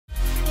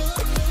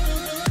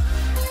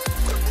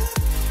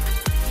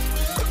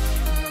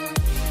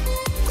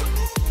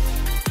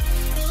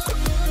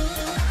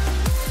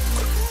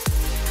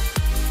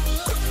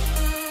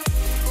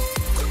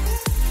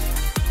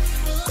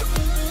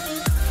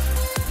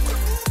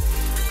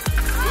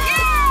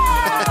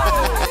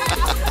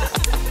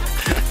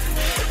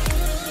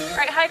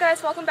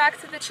guys, welcome back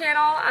to the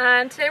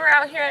channel. Today we're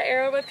out here at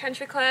Arrowood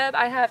Country Club.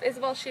 I have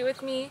Isabelle Shee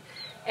with me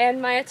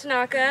and Maiya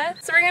Tanaka.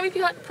 So we're going to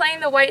be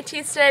playing the white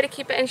tees today to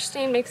keep it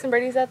interesting, make some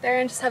birdies out there,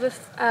 and just have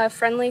a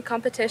friendly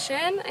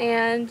competition.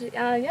 And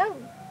yeah,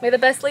 may the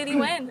best lady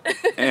win.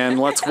 And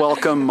let's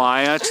welcome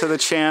Maiya to the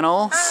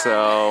channel.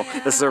 So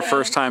this is her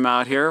first time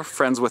out here,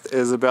 friends with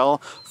Isabelle,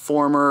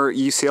 former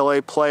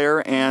UCLA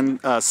player and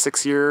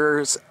 6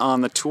 years on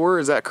the tour,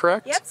 is that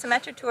correct? Yep,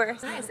 Symmetric Tour.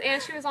 Nice,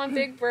 and she was on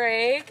Big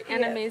Break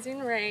and Amazing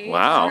Race.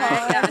 Wow.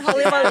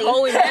 Holy moly.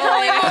 Holy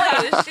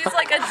moly. She's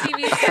like a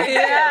TV star.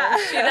 Yeah.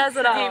 She does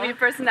it all. TV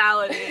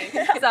personality.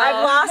 So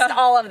I've lost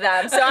all of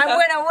them, so I'm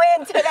going to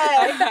win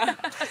today.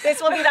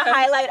 This will be the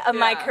highlight of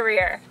my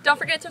career. Don't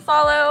forget to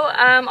follow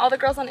all the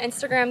girls on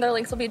Instagram. Their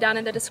links will be down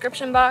in the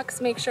description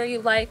box. Make sure you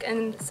like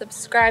and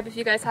subscribe if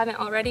you guys haven't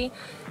already.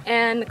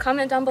 And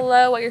comment down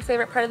below what your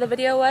favorite part of the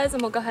video was,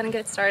 and we'll go ahead and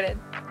get started.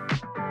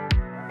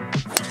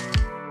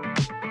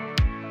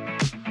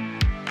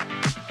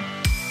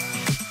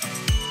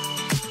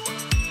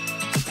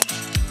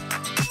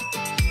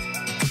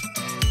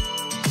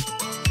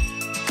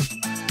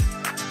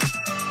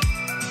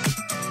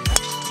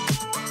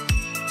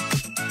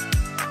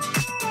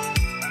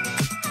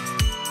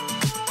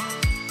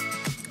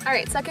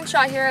 Alright, second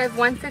shot here. I have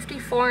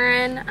 154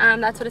 in.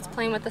 That's what it's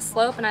playing with the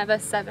slope, and I have a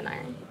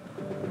 7-iron.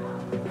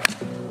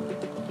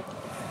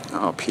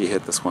 Oh, P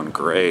hit this one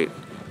great.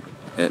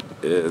 It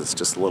is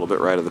just a little bit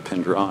right of the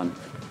pin drawn.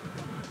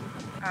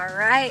 All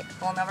right,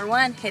 hole number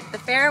one, hit the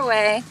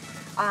fairway.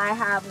 I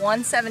have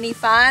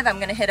 175. I'm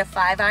going to hit a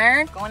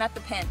 5-iron, going at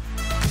the pin.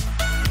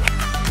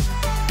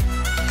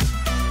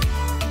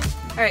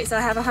 Alright, so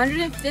I have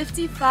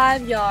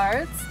 155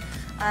 yards.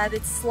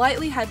 It's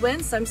slightly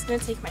headwind, so I'm just going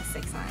to take my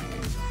 6-iron.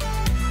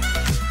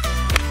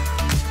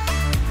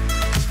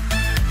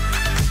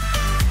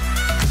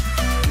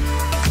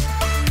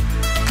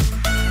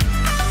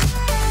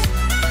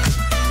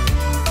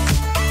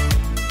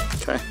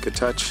 Okay, good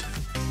touch.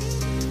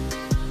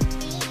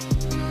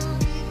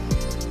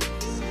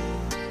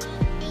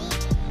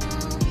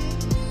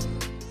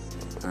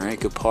 All right,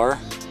 good par.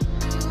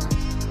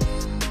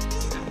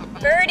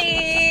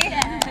 Birdie!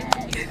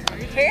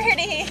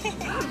 Birdie!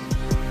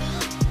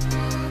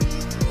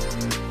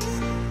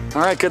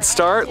 All right, good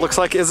start. Looks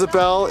like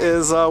Isabelle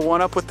is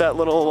one up with that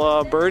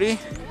little birdie.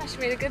 Yeah, she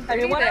made a good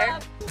birdie there.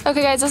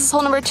 Okay guys, this is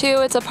hole number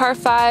 2. It's a par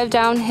 5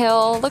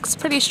 downhill. Looks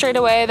pretty straight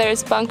away.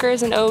 There's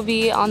bunkers and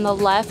OB on the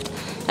left,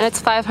 and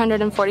it's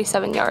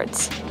 547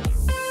 yards.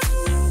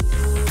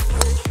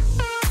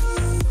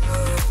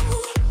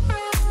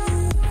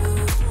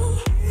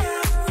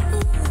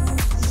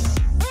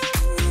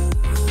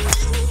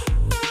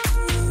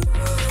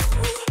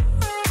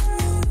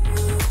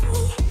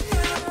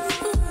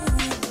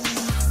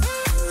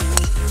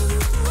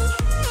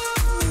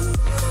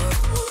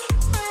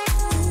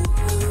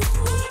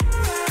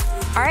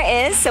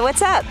 Alright, so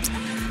what's up?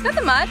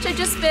 Nothing much. I've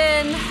just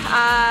been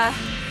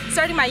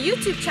starting my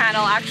YouTube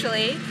channel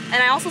actually, and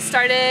I also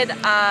started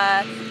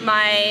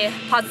my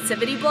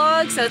positivity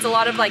blog. So it's a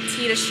lot of like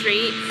tee to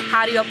street,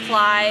 how do you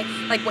apply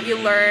like what you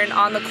learn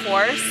on the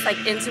course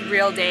like into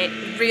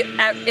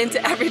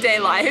into everyday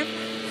life.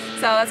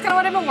 So that's kind of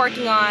what I've been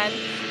working on.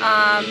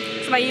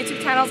 So my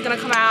YouTube channel is gonna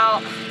come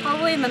out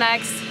probably in the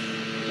next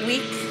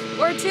week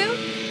or two.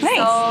 Nice.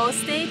 So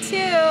stay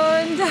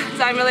tuned.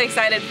 So I'm really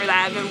excited for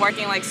that. I've been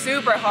working like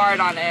super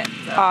hard on it.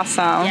 So.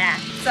 Awesome. Yeah.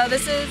 So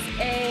this is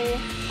a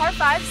par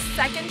 5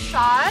 second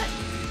shot,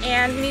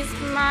 and these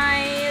are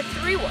my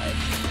 3-wood.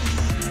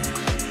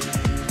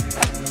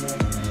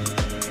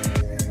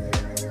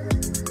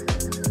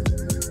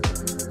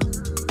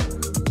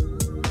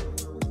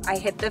 I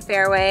hit the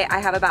fairway. I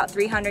have about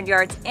 300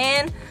 yards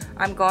in.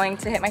 I'm going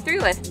to hit my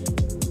 3-wood.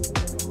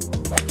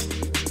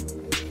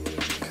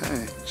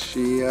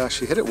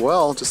 She hit it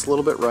well, just a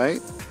little bit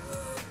right.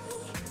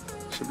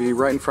 Should be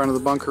right in front of the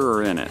bunker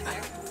or in it.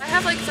 I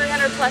have like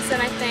 300 plus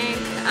in, I think.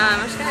 I'm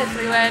just gonna hit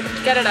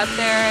 3-wood, get it up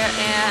there,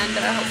 and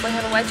hopefully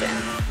have a wedge in.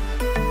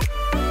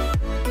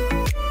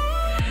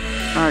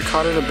 All right,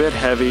 caught it a bit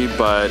heavy,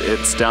 but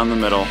it's down the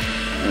middle,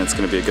 and it's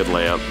gonna be a good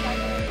layup.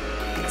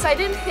 So I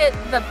didn't hit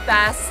the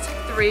best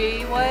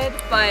 3-wood,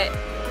 but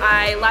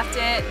I left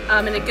it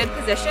in a good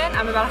position.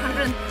 I'm about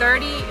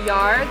 130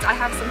 yards. I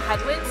have some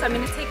headwind, so I'm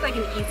gonna take like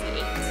an easy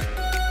 8.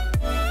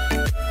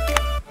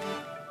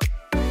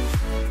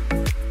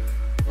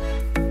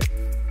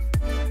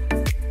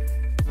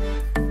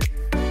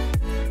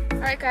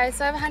 Alright guys,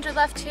 so I have 100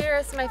 left here.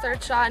 This is my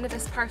 3rd shot into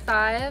this par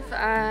 5.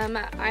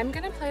 I'm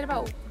gonna play it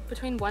about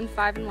between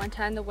 1.5 and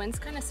 110. The wind's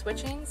kind of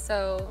switching,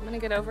 so I'm gonna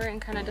get over it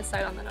and kind of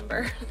decide on the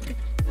number.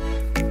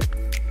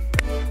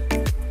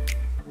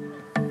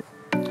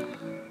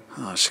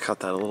 Oh, she caught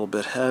that a little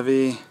bit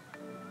heavy,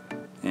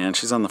 and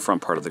she's on the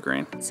front part of the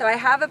green. So I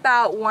have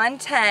about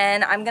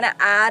 110. I'm gonna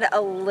add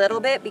a little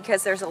bit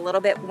because there's a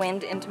little bit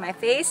wind into my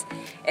face.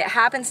 It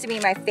happens to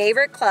be my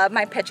favorite club,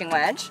 my pitching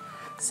wedge.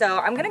 So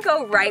I'm gonna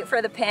go right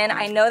for the pin.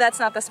 I know that's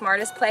not the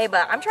smartest play,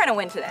 but I'm trying to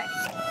win today.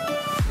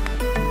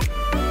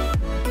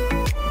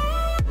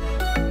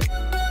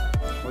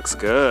 Looks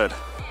good.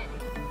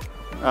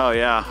 Oh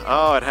yeah,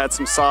 oh, it had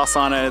some sauce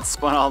on it. It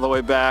spun all the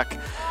way back.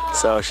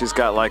 So she's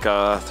got like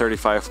a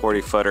 35, 40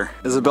 footer.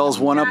 Isabelle's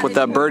one up with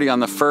that birdie on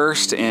the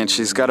first, and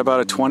she's got about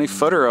a 20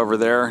 footer over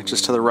there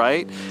just to the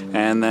right.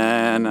 And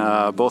then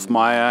both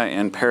Maiya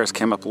and Paris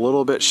came up a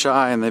little bit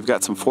shy, and they've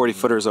got some 40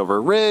 footers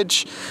over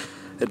ridge.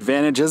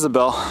 Advantage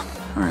Isabelle.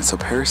 All right, so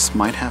Paris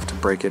might have to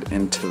break it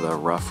into the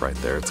rough right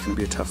there. It's gonna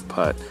be a tough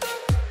putt.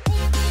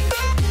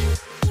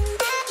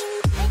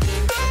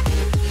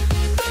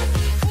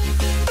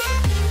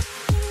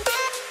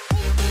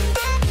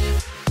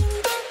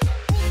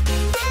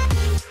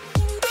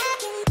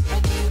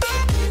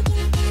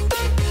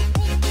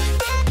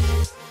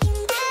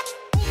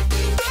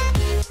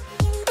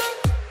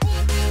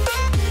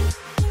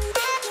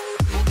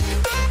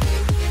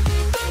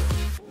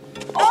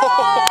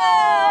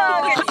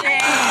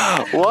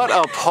 What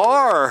a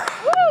par!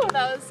 Woo,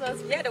 that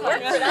was You had to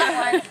work for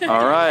that one.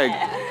 All right,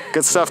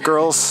 good stuff,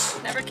 girls.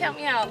 Never count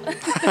me out.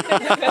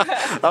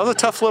 That was a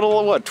tough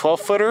little, what,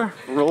 12-footer?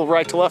 Real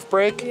right to left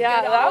break?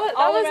 Yeah, that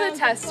was a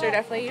tester,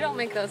 definitely. You don't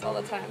make those all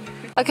the time.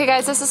 Okay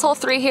guys, this is hole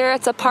 3 here.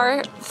 It's a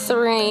par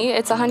 3.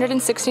 It's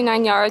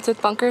 169 yards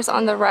with bunkers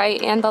on the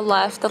right and the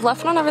left. The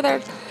left one over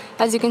there,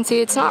 as you can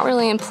see, it's not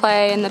really in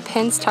play, and the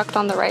pin's tucked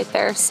on the right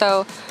there.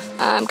 So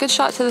good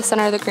shot to the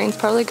center of the green's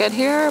probably good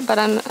here, but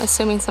I'm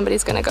assuming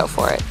somebody's gonna go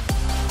for it.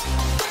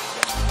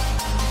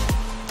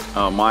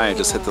 Oh, Maiya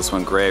just hit this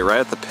one great, right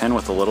at the pin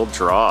with a little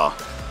draw.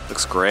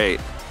 Looks great.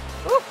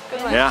 Ooh,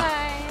 good one. Yeah,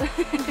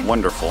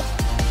 wonderful.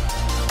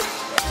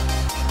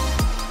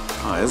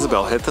 Oh,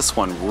 Isabelle hit this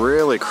one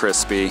really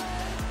crispy.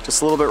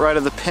 Just a little bit right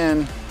of the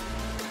pin.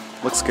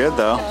 Looks good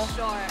though.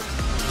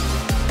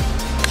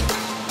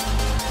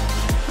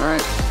 All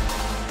right,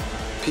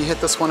 P hit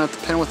this one at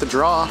the pin with a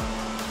draw.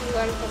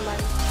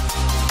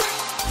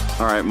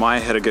 All right,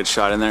 Maiya hit a good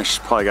shot in there. She's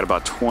probably got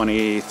about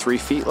 23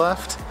 feet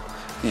left.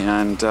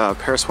 And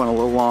Paris went a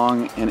little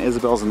long, and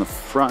Isabelle's in the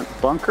front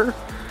bunker.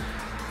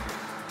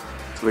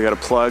 So we got a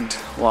plugged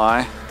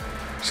lie.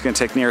 She's gonna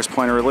take nearest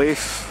point of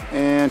relief,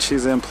 and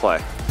she's in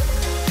play.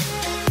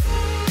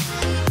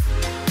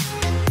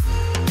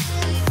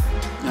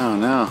 Oh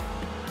no,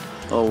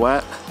 a little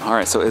wet. All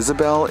right, so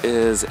Isabelle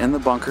is in the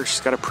bunker. She's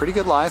got a pretty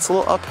good lie. It's a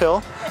little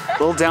uphill, a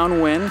little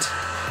downwind,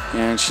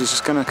 and she's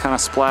just gonna kind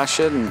of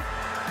splash it and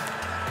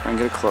try and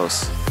get it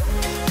close.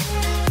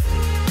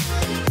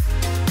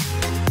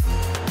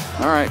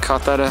 All right,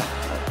 caught that a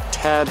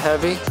tad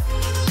heavy.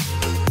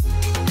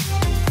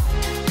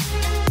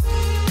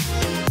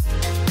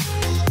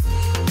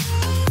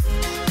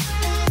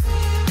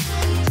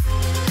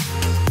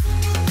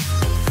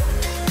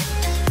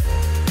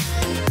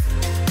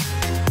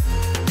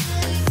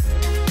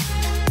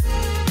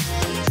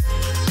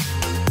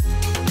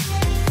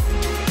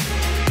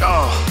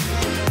 Oh.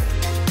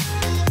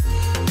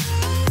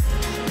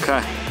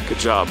 Okay, good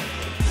job.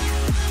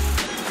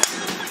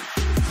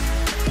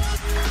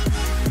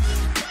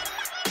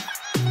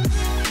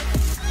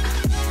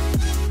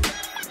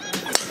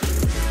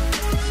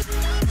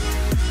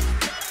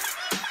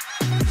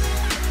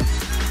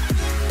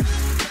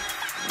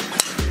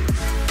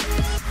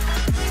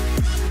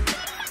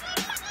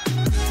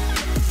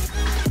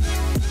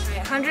 Okay,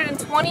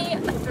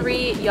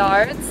 123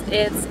 yards.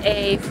 It's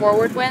a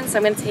forward wind, so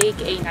I'm going to take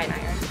a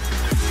 9-iron.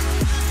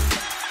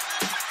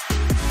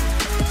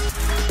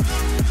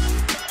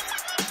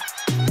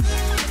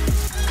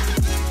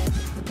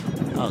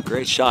 Oh,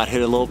 great shot.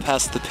 Hit it a little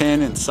past the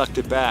pin and sucked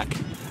it back.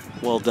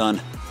 Well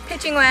done.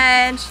 Pitching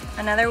wedge,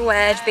 another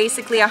wedge,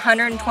 basically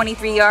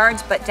 123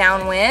 yards, but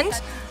downwind.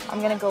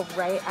 I'm gonna go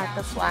right at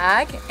the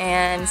flag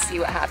and see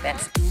what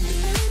happens.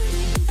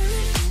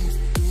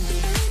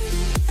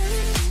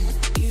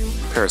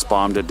 Paris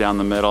bombed it down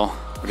the middle.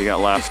 What do you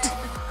got left?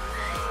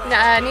 Nah,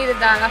 I needed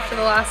that after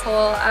the last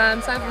hole.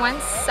 So I have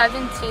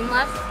 117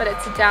 left, but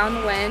it's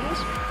downwind.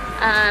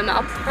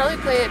 I'll probably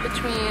play it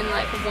between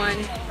like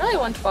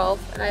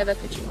 112, and I have a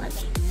pitching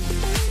wedge.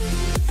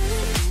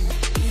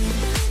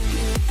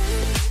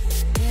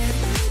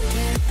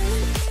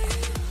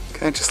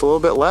 Okay, just a little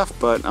bit left,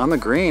 but on the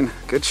green.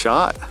 Good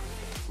shot.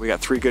 We got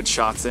 3 good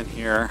shots in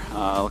here.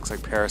 Looks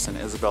like Paris and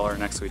Isabelle are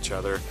next to each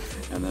other,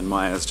 and then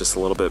Maiya's just a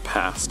little bit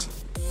past.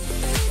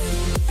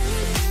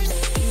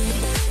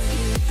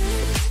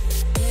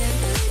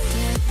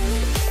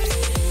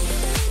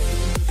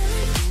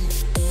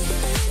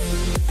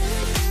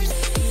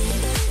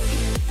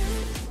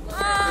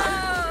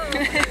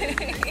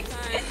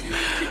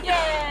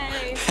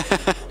 Yay!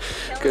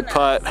 Good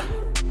putt.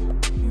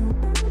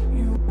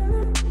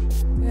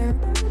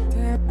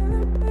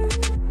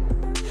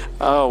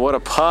 Oh, what a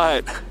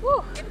putt.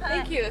 Woo,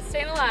 thank you,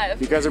 staying alive.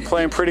 You guys are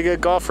playing pretty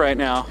good golf right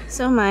now.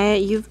 So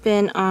Maiya, you've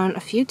been on a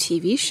few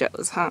TV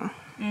shows, huh?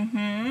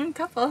 Mm-hmm,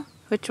 couple.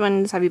 Which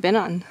ones have you been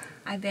on?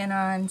 I've been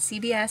on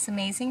CBS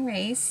Amazing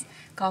Race,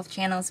 Golf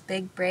Channel's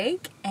Big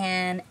Break,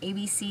 and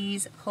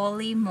ABC's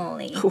Holey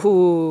Moley.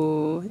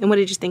 Ooh, and what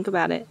did you think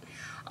about it?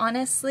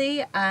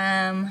 Honestly,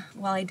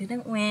 well, I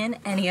didn't win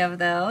any of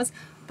those,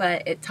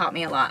 but it taught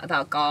me a lot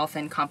about golf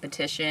and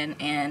competition,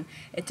 and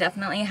it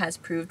definitely has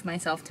proved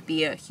myself to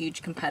be a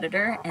huge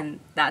competitor,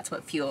 and that's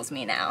what fuels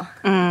me now.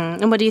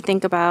 And what do you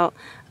think about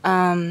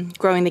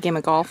growing the game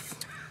of golf?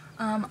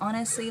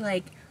 Honestly,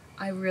 like,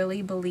 I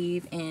really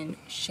believe in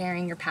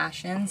sharing your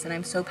passions, and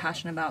I'm so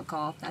passionate about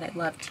golf that I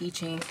love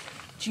teaching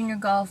junior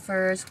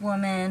golfers,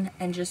 women,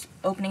 and just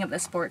opening up the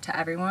sport to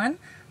everyone.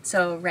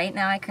 So right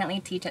now I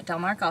currently teach at Del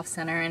Mar Golf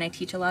Center, and I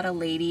teach a lot of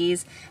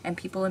ladies and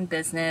people in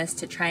business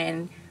to try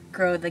and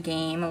grow the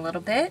game a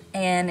little bit,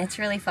 and it's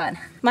really fun.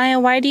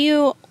 Maiya, why do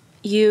you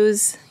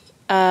use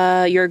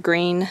your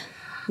green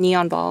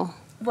neon ball?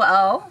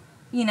 Well,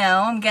 you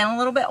know, I'm getting a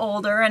little bit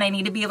older and I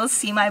need to be able to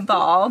see my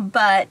ball,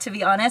 but to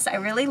be honest, I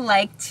really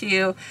like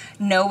to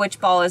know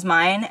which ball is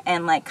mine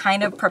and like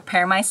kind of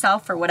prepare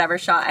myself for whatever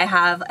shot I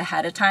have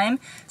ahead of time,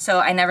 so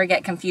I never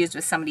get confused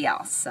with somebody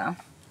else. So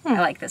I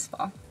like this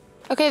ball.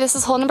 Okay, this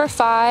is hole number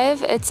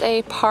 5. It's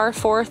a par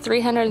 4,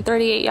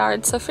 338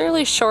 yards, so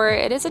fairly short.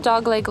 It is a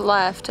dogleg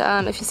left.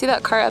 If you see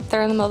that cart up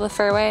there in the middle of the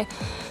fairway,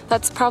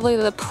 that's probably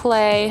the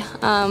play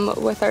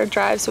with our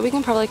drive, so we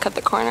can probably cut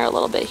the corner a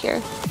little bit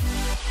here.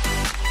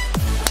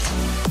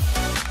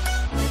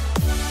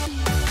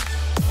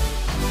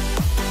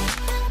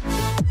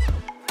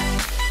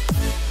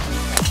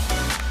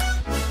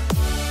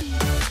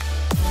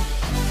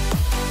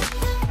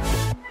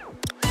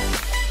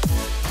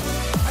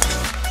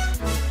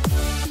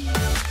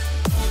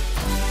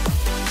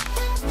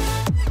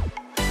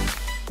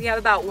 We have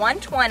about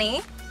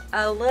 120,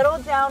 a little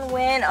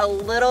downwind, a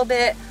little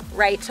bit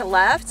right to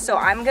left. So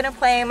I'm gonna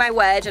play my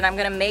wedge and I'm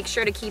gonna make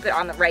sure to keep it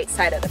on the right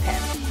side of the pin.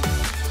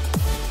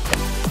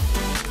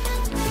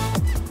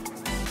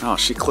 Oh,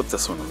 she clipped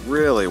this one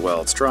really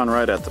well. It's drawn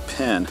right at the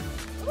pin.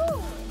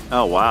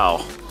 Oh,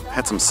 wow.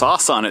 Had some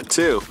sauce on it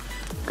too.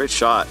 Great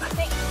shot.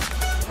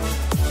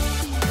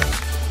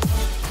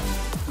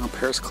 Oh,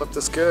 Paris clipped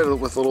this good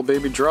with a little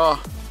baby draw.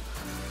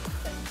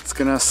 It's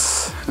gonna,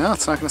 no,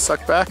 it's not gonna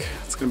suck back.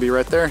 It's gonna be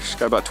right there. She's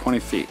got about 20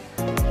 feet.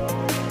 All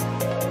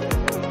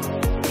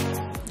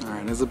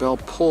right, Isabelle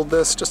pulled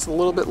this just a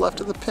little bit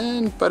left of the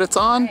pin, but it's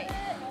on,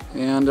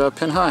 and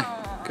pin high.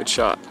 Good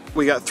shot.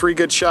 We got 3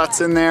 good shots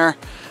in there.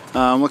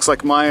 Looks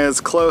like Maiya's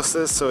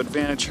closest, so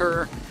advantage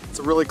her. It's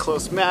a really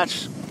close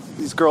match.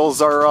 These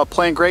girls are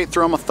playing great.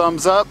 Throw them a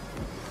thumbs up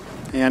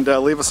and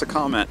leave us a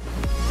comment.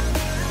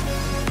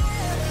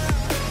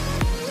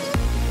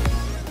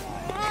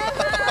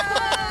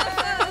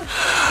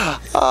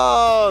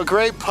 Oh,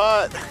 great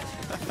putt.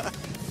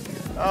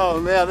 Oh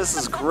man, this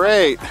is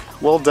great.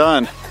 Well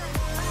done.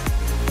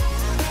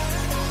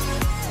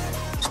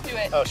 Do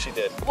it. Oh, she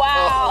did.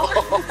 Wow.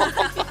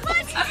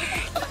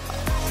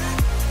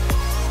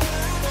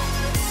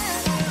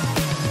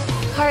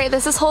 All right,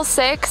 this is hole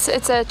 6.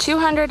 It's a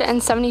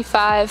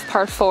 275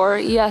 par 4.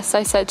 Yes,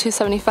 I said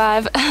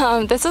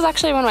 275. This is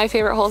actually one of my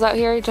favorite holes out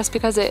here just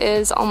because it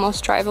is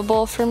almost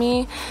drivable for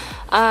me.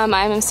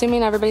 I'm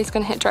assuming everybody's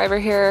gonna hit driver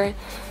here.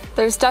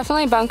 There's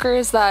definitely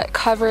bunkers that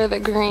cover the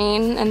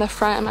green in the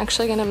front. I'm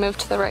actually gonna move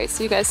to the right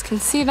so you guys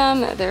can see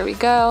them. There we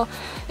go.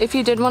 If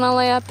you did wanna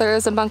lay up, there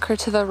is a bunker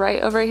to the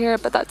right over here,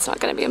 but that's not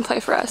gonna be in play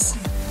for us.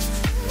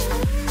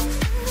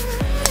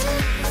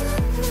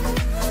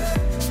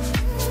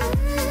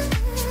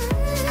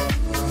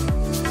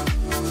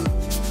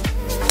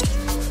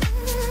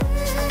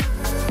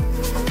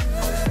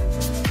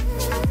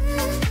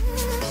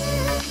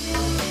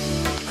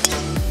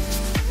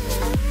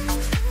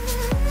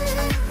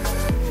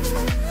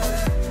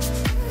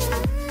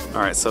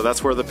 All right, so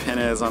that's where the pin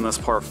is on this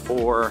par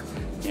 4,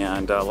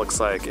 and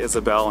looks like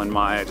Isabelle and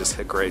Maiya just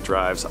hit great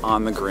drives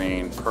on the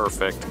green.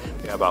 Perfect.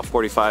 They got about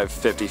 45,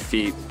 50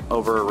 feet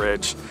over a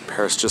ridge.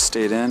 Paris just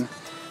stayed in.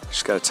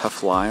 She's got a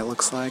tough lie, it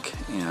looks like,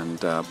 and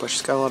but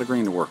she's got a lot of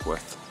green to work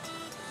with.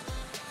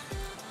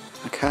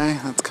 Okay,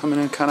 that's coming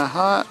in kind of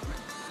hot.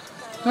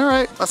 All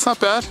right, that's not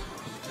bad.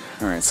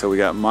 All right, so we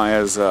got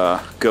Maiya's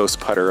ghost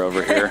putter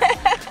over here.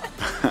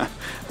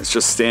 It's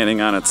just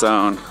standing on its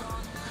own.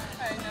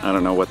 I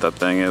don't know what that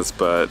thing is,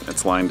 but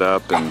it's lined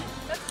up, and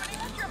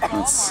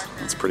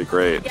that's pretty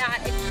great.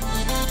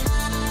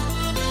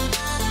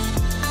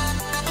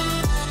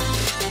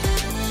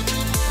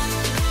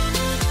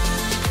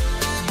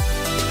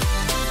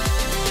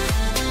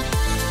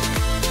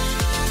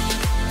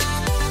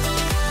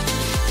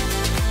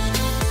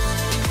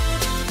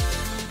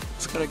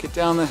 Just gotta get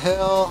down the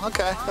hill.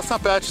 Okay, that's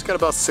not bad. She's got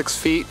about 6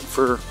 feet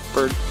for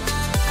bird.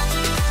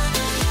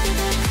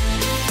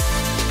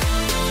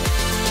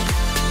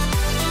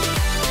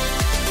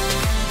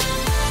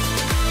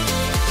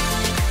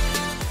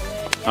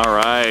 All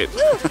right.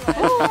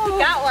 Ooh,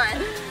 got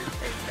one.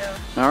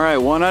 All right,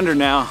 1 under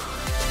now.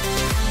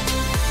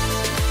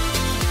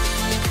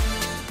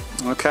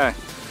 Okay,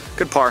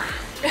 good par.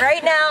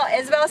 Right now,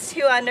 Isabelle's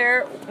 2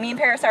 under. Me and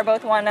Paris are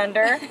both 1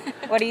 under.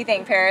 What do you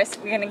think, Paris?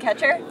 We gonna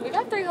catch her? We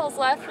got 3 holes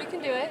left. We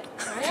can do it.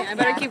 I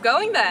better keep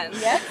going then.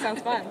 Yeah,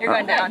 sounds fun. You're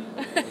going down.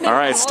 All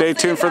right, stay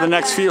tuned for the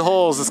next few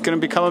holes. It's going to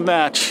become a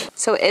match.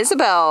 So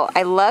Isabelle,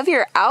 I love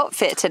your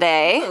outfit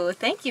today. Oh,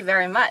 thank you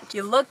very much.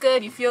 You look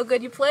good, you feel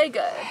good, you play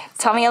good.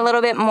 Tell me a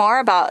little bit more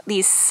about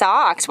these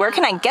socks. Where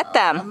can I get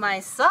them? My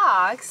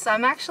socks,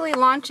 I'm actually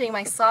launching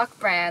my sock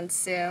brand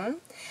soon.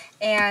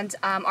 And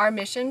our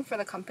mission for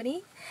the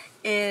company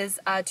is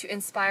to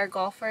inspire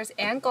golfers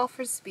and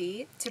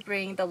golfers-to-be to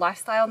bring the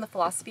lifestyle and the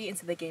philosophy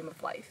into the game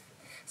of life.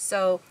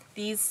 So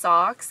these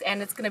socks,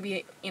 and it's going to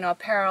be, you know,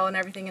 apparel and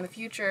everything in the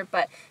future,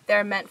 but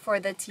they're meant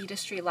for the tee to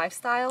street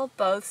lifestyle,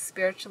 both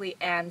spiritually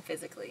and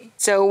physically.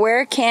 So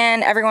where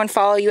can everyone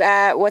follow you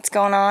at? What's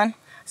going on?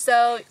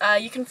 So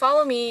you can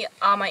follow me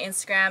on my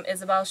Instagram,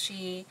 Isabelle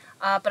Shee,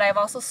 but I've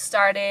also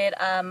started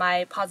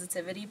my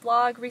positivity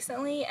blog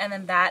recently, and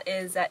then that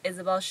is at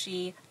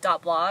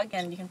isabelleshee.blog,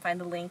 and you can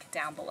find the link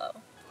down below.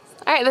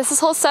 All right, this is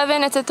hole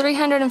 7. It's a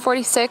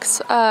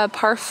 346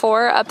 par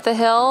 4 up the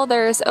hill.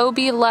 There's OB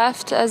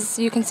left, as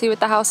you can see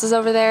with the houses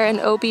over there, and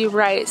OB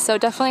right. So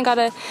definitely got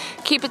to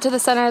keep it to the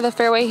center of the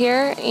fairway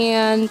here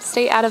and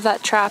stay out of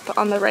that trap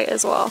on the right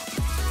as well.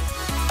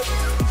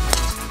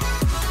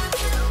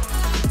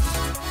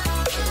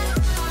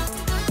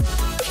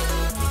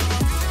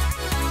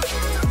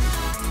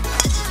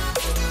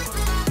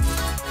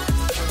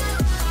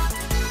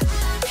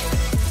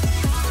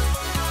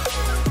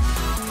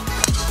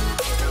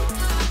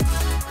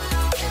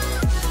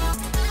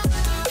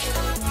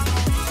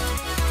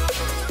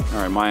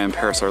 All right, Maiya and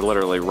Paris are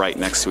literally right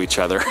next to each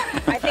other.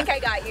 I think I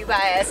got you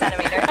by a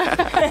centimeter.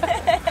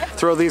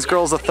 Throw these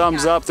girls a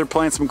thumbs up. They're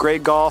playing some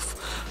great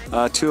golf. 2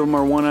 of them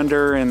are 1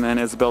 under, and then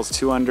Isabelle's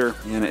 2 under.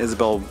 And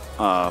Isabelle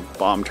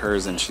bombed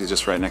hers, and she's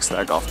just right next to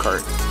that golf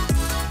cart.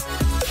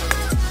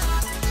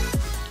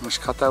 Oh,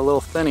 she caught that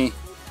little thinny.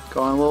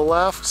 Going a little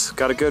left,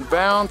 got a good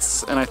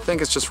bounce, and I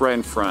think it's just right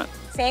in front.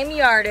 Same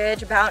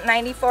yardage, about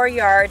 94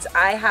 yards.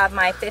 I have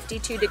my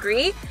 52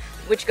 degree,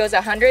 which goes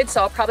 100,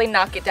 so I'll probably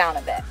knock it down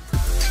a bit.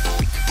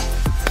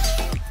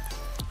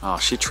 Oh,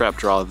 she trap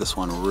drawed this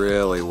one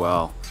really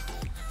well.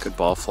 Good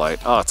ball flight.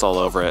 Oh, it's all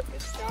over it.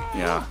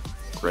 Yeah,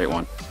 great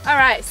one. All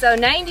right, so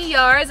 90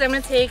 yards, I'm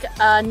gonna take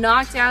a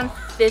knockdown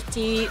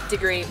 50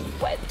 degree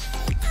wedge.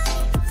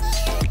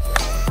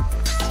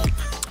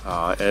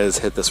 Ez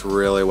hit this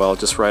really well,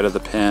 just right at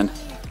the pin.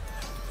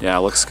 Yeah,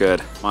 looks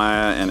good.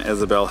 Maiya and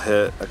Isabelle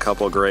hit a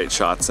couple great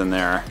shots in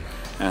there.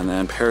 And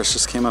then Paris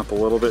just came up a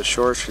little bit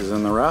short. She's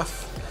in the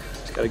rough.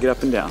 She's gotta get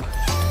up and down.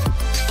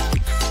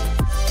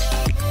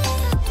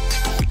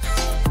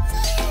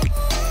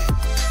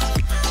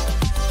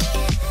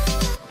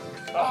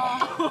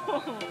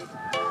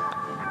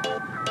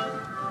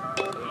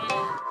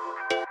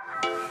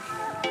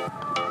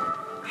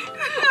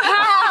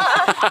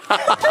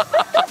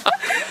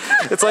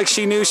 It's like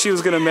she knew she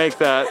was gonna make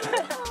that.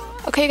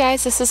 Okay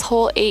guys, this is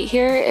hole 8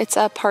 here. It's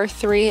a par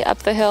 3 up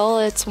the hill.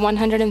 It's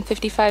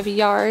 155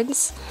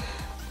 yards.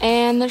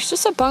 And there's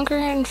just a bunker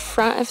in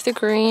front of the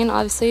green.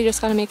 Obviously, you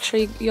just gotta make sure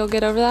you'll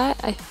get over that.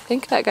 I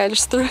think that guy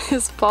just threw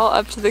his ball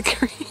up to the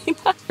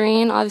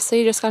green. Obviously,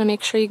 you just gotta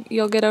make sure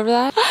you'll get over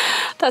that.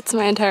 That's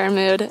my entire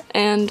mood.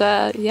 And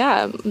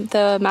yeah,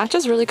 the match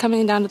is really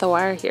coming down to the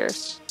wire here.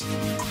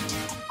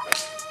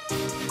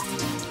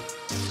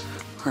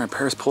 All right,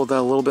 Paris pulled that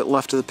a little bit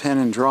left of the pin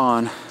and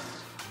drawn.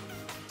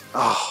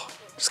 Oh,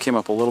 just came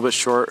up a little bit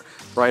short,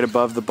 right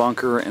above the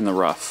bunker in the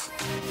rough.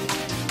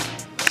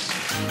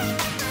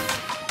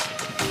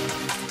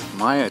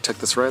 Maiya took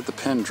this right at the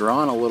pin,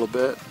 drawn a little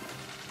bit.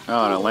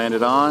 Oh, and it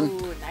landed on.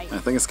 I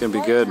think it's gonna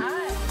be good.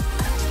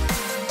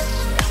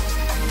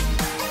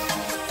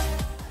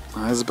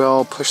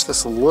 Isabelle pushed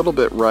this a little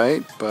bit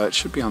right, but it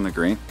should be on the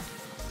green.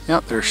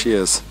 Yep, there she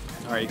is.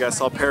 All right, you guys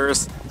saw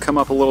Paris come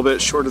up a little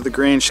bit short of the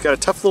green. She's got a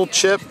tough little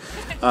chip.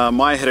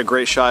 Maiya hit a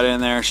great shot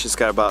in there. She's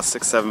got about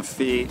 6-7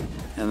 feet.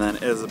 And then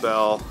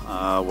Isabelle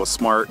was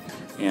smart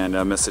and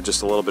missed it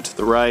just a little bit to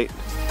the right.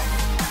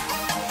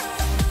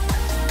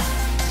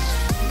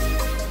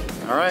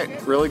 All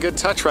right, really good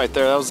touch right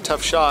there. That was a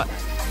tough shot.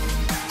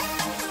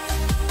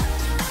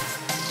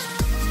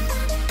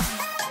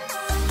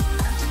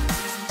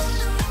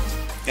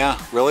 Yeah,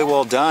 really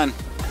well done.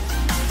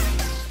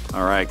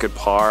 All right, good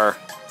par.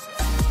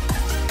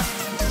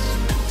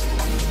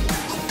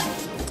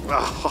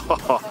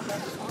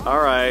 Oh, all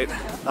right,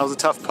 that was a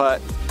tough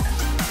putt.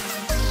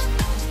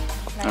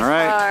 Nice all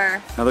right,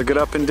 par. Another good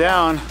up and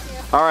down.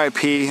 All right,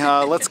 P,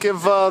 let's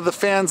give the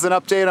fans an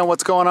update on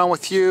what's going on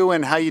with you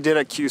and how you did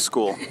at Q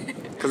School,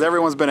 because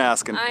everyone's been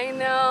asking. I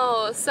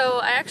know. So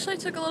I actually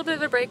took a little bit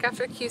of a break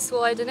after Q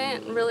School. I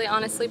didn't really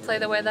honestly play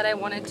the way that I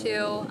wanted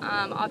to.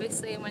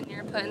 Obviously, when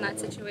you're put in that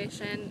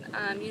situation,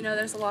 you know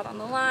there's a lot on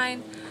the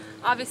line.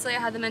 Obviously, I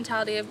had the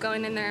mentality of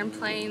going in there and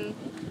playing,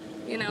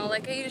 you know,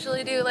 like I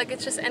usually do, like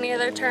it's just any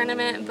other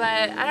tournament,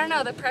 but I don't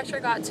know, the pressure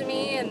got to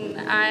me, and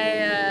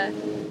I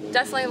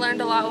definitely learned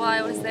a lot while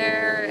I was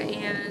there,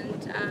 and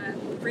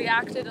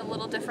reacted a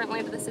little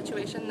differently to the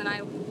situation than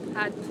I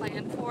had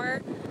planned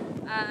for.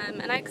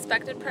 and I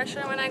expected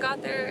pressure when I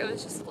got there. It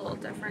was just a little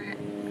different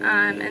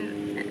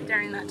and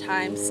during that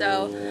time.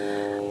 So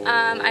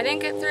I didn't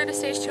get through to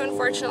stage 2,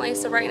 unfortunately,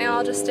 so right now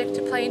I'll just stick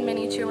to playing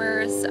mini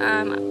tours.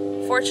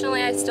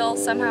 Fortunately, I still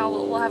somehow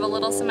will have a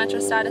little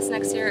Symetra status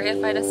next year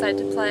if I decide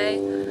to play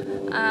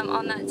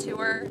on that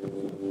tour.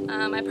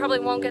 I probably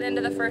won't get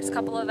into the first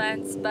couple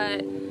events,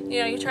 but you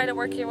know, you try to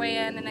work your way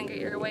in and then get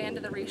your way into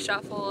the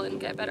reshuffle and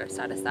get better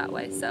status that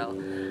way. So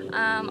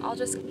I'll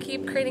just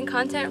keep creating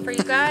content for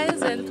you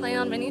guys and play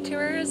on mini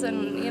tours,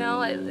 and you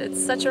know,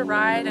 it's such a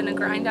ride and a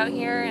grind out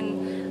here,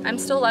 and I'm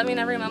still loving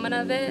every moment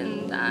of it,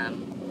 and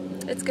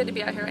it's good to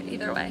be out here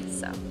either way.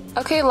 So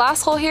okay,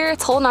 last hole here,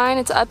 it's hole 9.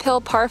 It's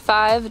uphill par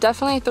 5,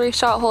 definitely a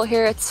 3-shot hole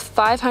here. It's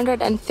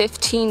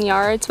 515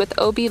 yards with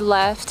OB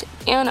left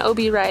and OB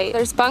right.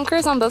 There's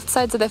bunkers on both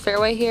sides of the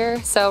fairway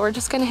here, so we're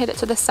just gonna hit it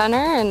to the center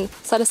and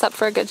set us up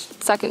for a good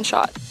second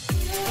shot.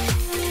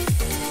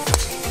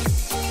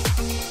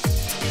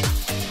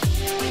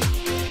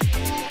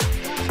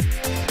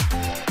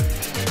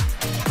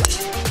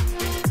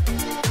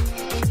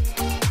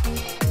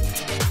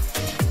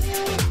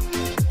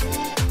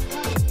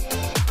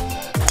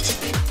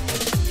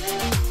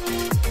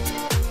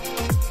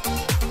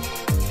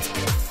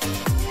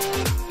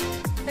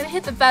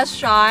 Hit the best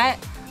shot.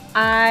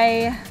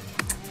 I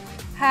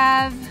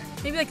have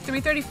maybe like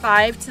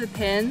 335 to the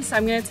pin, so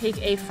I'm gonna take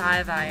a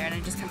 5-iron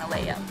and just kind of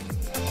lay up.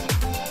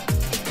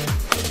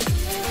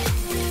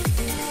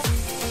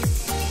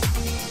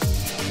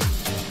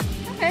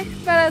 Okay,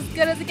 about as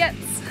good as it gets.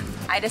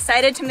 I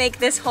decided to make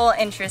this hole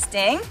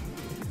interesting.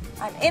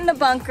 I'm in the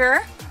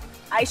bunker.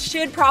 I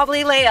should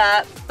probably lay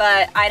up,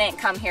 but I didn't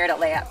come here to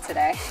lay up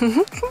today.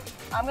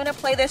 I'm gonna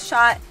play this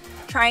shot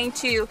trying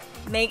to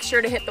make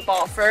sure to hit the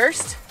ball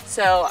first.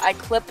 So I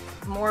clip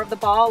more of the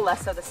ball,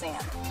 less of the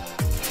sand.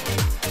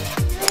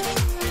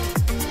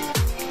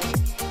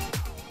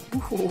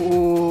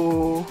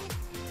 Ooh,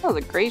 that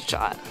was a great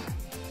shot.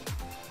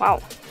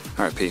 Wow.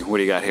 All right, P, what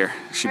do you got here?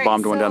 She All right,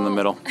 bombed one down the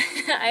middle.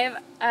 I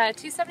have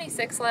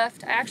 276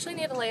 left. I actually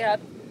need a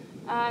layup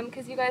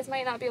because you guys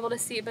might not be able to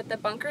see, but the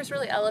bunker is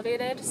really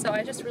elevated, so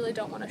I just really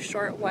don't want a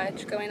short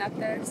wedge going up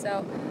there.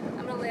 So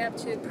I'm gonna lay up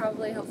to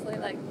probably, hopefully,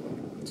 like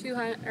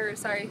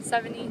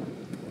 70,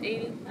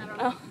 80, I don't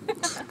know.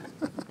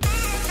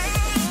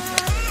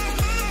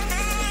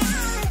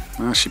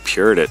 Oh, she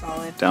pured it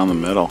Solid. down the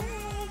middle.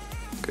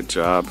 Good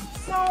job.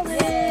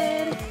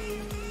 Solid.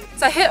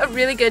 So I hit a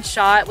really good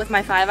shot with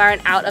my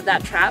 5-iron out of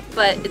that trap,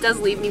 but it does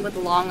leave me with a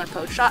long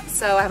approach shot.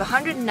 So I have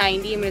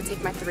 190, I'm gonna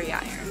take my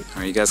 3-iron.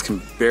 All right, you guys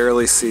can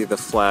barely see the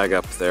flag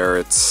up there.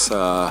 It's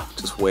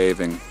just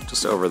waving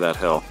just over that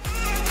hill.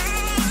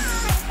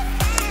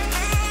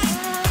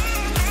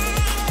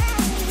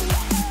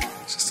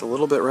 Just a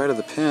little bit right of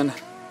the pin,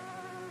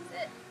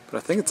 but I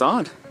think it's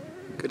on.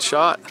 Good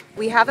shot.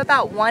 We have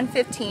about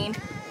 115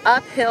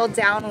 uphill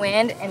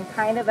downwind and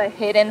kind of a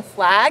hidden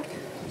flag.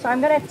 So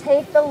I'm gonna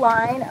take the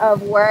line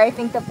of where I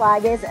think the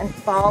flag is and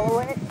follow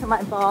it to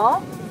my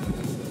ball.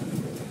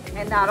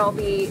 And that'll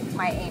be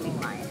my aiming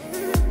line.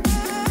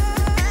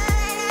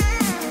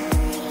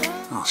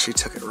 Oh, she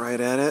took it right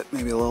at it.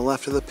 Maybe a little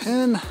left of the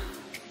pin.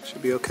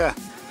 Should be okay.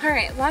 All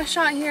right, last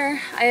shot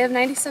here. I have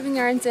 97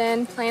 yards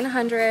in, playing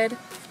 100.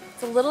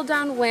 It's a little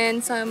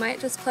downwind, so I might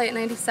just play at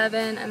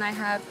 97, and I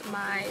have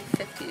my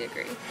 50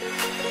 degree.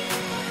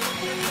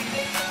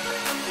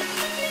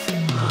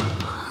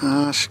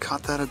 She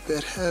caught that a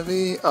bit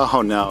heavy.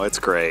 Oh no, it's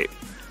great.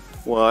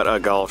 What a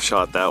golf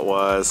shot that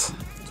was.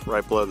 It's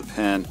right below the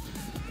pin.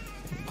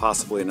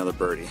 Possibly another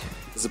birdie.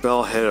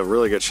 Isabelle hit a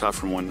really good shot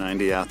from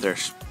 190 out there.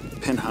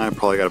 Pin high,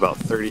 probably got about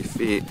 30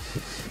 feet.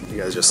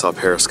 You guys just saw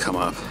Paris come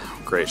up.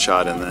 Great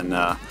shot, and then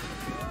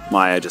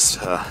Maiya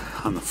just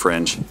on the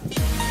fringe.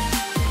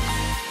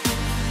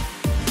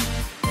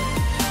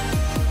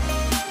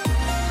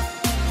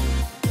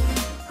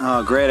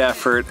 Oh, great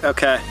effort.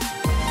 Okay.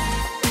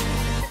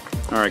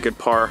 All right, good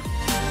par.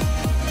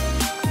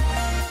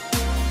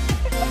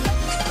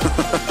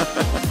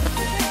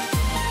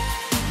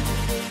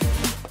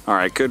 All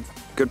right, good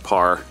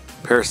par.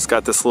 Paris has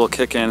got this little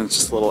kick in, it's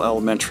just a little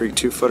elementary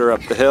 2-footer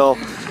up the hill,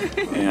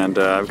 and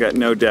I've got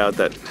no doubt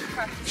that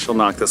she'll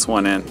knock this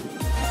one in.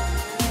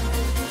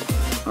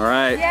 All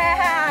right.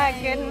 Yeah,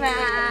 good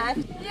match.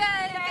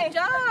 Yay, good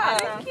job.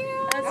 Thank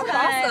you. That was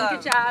Awesome. awesome.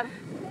 Good job.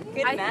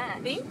 Good I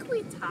match. think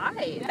we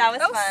tied. That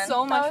was fun.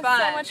 so much That was fun.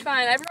 so much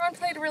fun. Everyone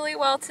played really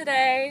well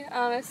today.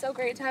 It's so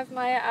great to have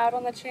Maiya out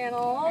on the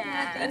channel.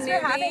 Yeah, A thanks for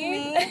newbie.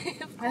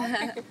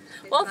 having me.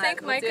 Well,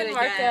 thank Mike and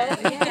Marco.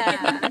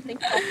 Yeah.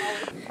 Thank you.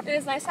 It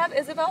is nice to have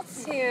Isabelle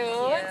too.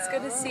 It's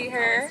good to see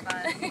her.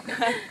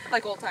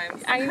 Like old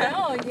times. I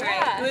know,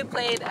 yeah. We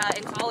played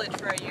in college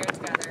for a year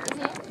together.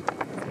 So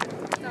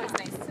it's always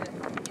nice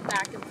to be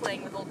back and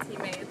playing with old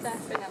teammates.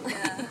 Definitely.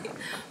 Yeah.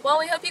 Well,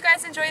 we hope you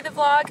guys enjoyed the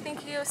vlog.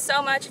 Thank you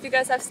so much if you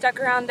guys have stuck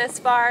around this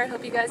far. I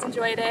hope you guys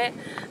enjoyed it.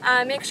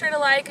 Make sure to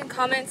like and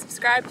comment,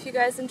 subscribe if you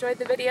guys enjoyed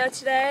the video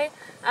today.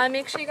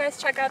 Make sure you guys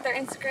check out their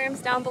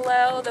Instagrams down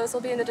below. Those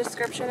will be in the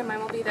description and mine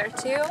will be there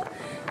too.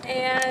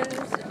 And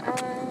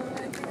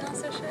anything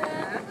else I should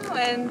add?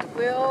 and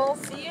we'll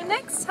see you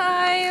next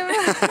time.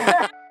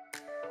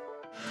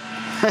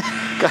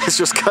 Guy's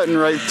just cutting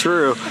right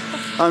through.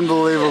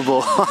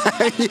 Unbelievable.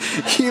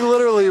 He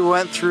literally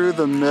went through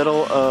the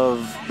middle of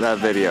that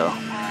video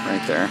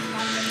right there.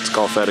 It's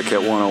golf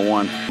etiquette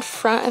 101.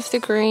 Front of the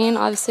green,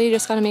 obviously you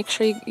just gotta make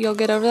sure you'll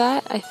get over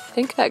that. I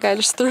think that guy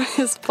just threw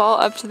his ball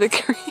up to the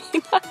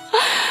green.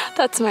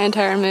 That's my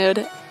entire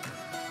mood.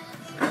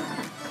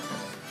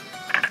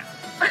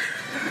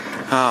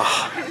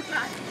 Oh.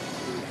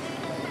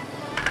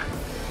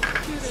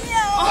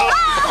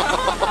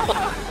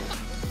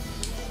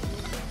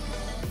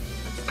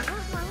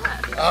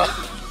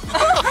 Oh.